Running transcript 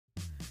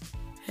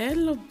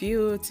Hello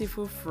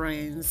beautiful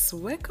friends,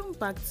 welcome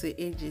back to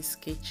AJ's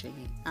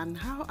Kitchen. And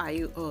how are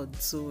you all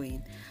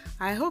doing?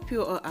 I hope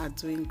you all are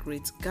doing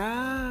great.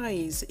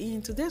 Guys,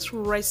 in today's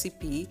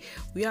recipe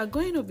we are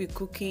going to be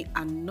cooking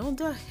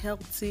another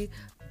healthy,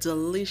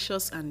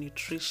 delicious and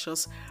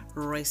nutritious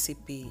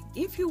recipe.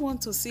 If you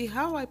want to see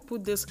how I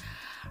put this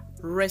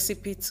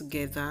recipe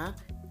together,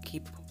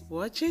 keep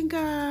watching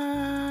guys.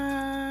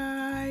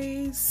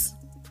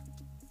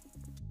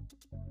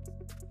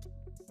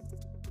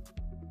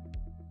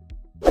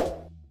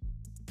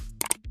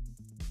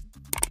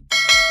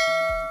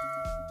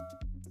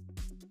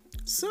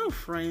 So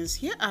friends,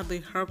 here are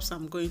the herbs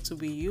I'm going to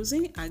be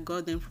using. I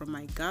got them from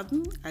my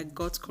garden. I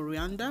got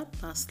coriander,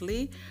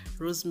 parsley,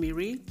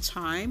 rosemary,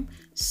 thyme,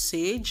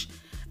 sage,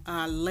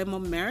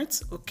 lemon myrrh,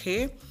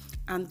 okay?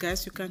 And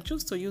guys, you can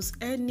choose to use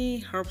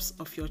any herbs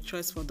of your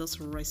choice for this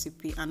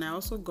recipe. And I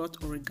also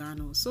got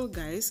oregano. So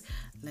guys,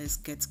 let's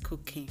get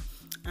cooking.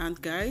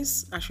 And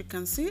guys, as you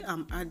can see,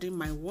 I'm adding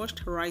my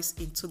washed rice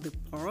into the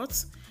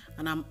pot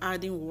and I'm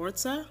adding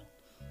water.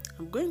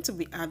 I'm going to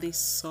be adding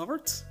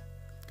salt.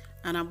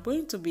 And I'm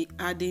going to be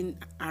adding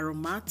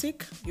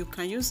aromatic. You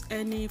can use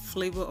any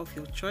flavor of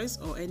your choice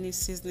or any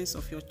seasonings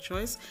of your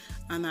choice.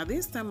 And at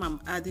this time I'm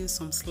adding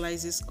some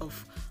slices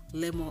of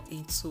lemon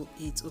into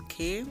it,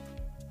 okay?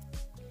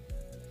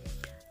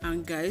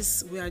 And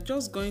guys, we are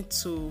just going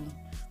to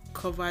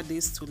cover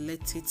this to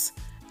let it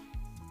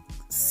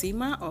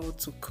simmer or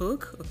to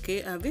cook,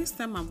 okay? At this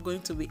time I'm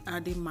going to be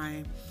adding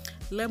my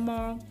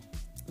lemon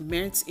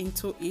mint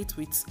into it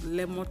with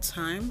lemon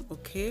thyme,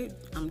 okay?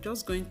 I'm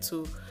just going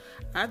to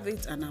add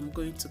it and I'm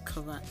going to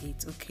cover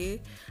it,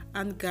 okay?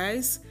 And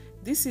guys,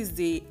 this is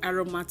the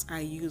aromat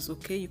I use,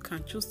 okay? You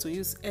can choose to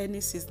use any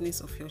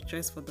seasonings of your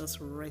choice for this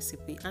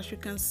recipe. As you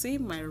can see,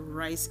 my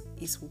rice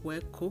is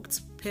well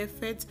cooked,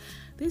 perfect.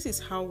 This is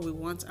how we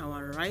want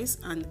our rice.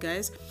 And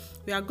guys,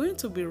 we are going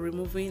to be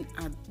removing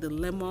the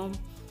lemon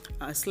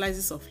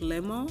slices of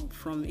lemon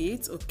from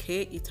it,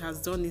 okay? It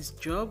has done its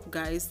job,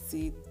 guys.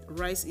 The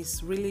rice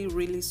is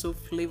really so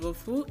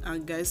flavorful.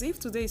 And guys, if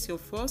today is your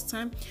first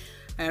time,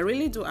 I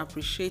really do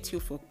appreciate you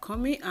for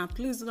coming, and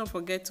please do not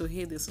forget to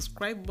hit the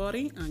subscribe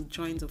button and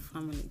join the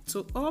family.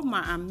 To all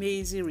my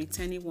amazing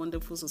returning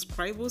wonderful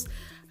subscribers,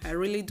 I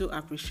really do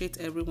appreciate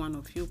every one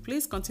of you.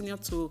 Please continue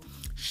to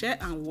share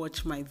and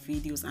watch my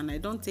videos, and I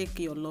don't take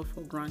your love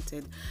for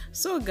granted.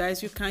 So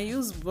guys, you can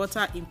use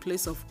butter in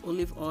place of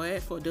olive oil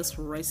for this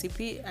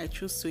recipe. I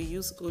choose to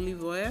use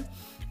olive oil.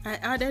 I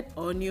added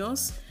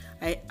onions,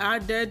 I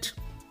added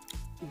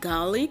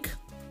garlic,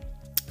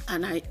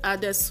 and I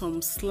added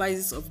some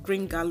slices of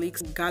green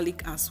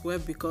garlic as well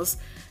because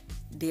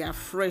they are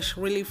fresh,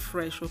 really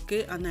fresh,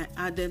 okay? And I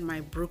added my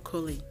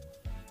broccoli,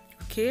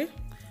 okay?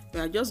 We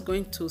are just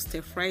going to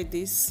stir fry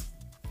this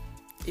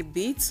a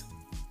bit.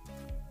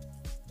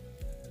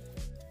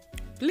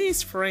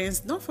 Please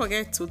friends, don't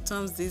forget to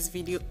thumbs this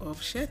video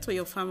up, share to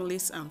your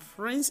families and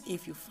friends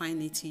if you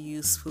find it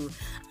useful.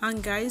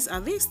 And guys,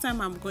 at this time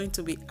I'm going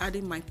to be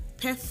adding my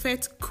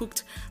perfect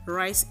cooked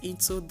rice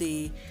into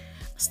the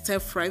stir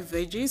fry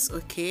veggies,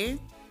 okay?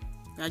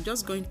 We are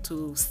just going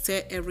to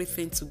stir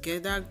everything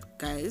together,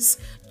 guys.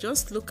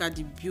 Just look at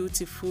the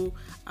beautiful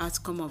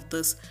outcome of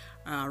this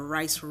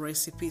rice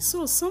recipe.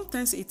 So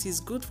sometimes it is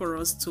good for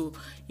us to,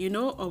 you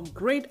know,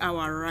 upgrade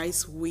our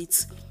rice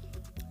with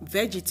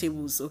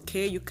vegetables,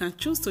 okay? You can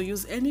choose to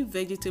use any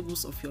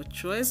vegetables of your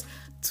choice.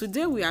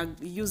 Today we are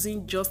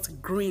using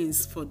just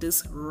greens for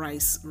this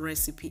rice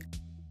recipe.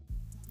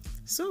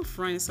 So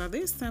friends, at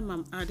this time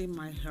I'm adding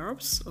my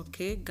herbs,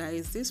 okay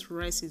guys? This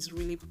rice is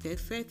really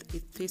perfect.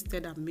 It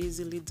tasted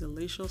amazingly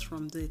delicious,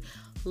 from the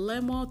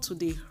lemon to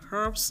the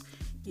herbs.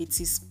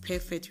 It is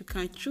perfect. You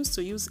can choose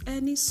to use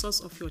any sauce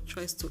of your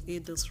choice to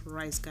eat this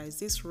rice, guys.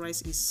 This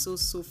rice is so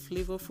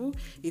flavorful.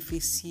 If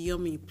it's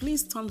yummy,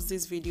 please thumbs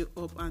this video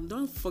up and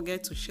don't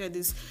forget to share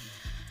this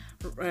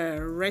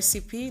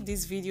recipe,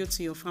 this video,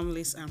 to your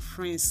families and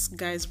friends.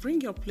 Guys,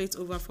 bring your plate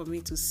over for me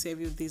to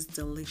serve you this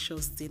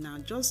delicious dinner.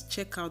 Just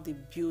check out the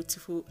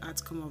beautiful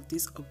outcome of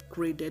this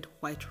upgraded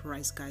white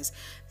rice, guys.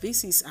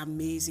 This is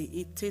amazing.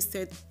 It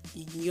tasted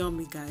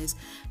yummy, guys.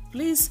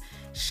 Please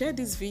share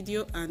this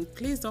video and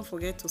please don't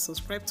forget to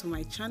subscribe to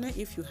my channel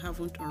if you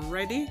haven't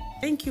already.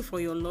 Thank you for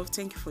your love,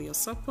 thank you for your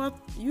support.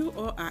 You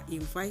all are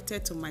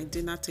invited to my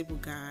dinner table,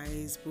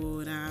 guys.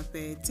 Bon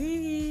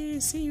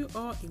appetit. See you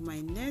all in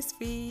my next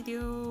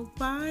video.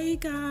 Bye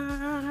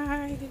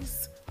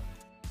guys.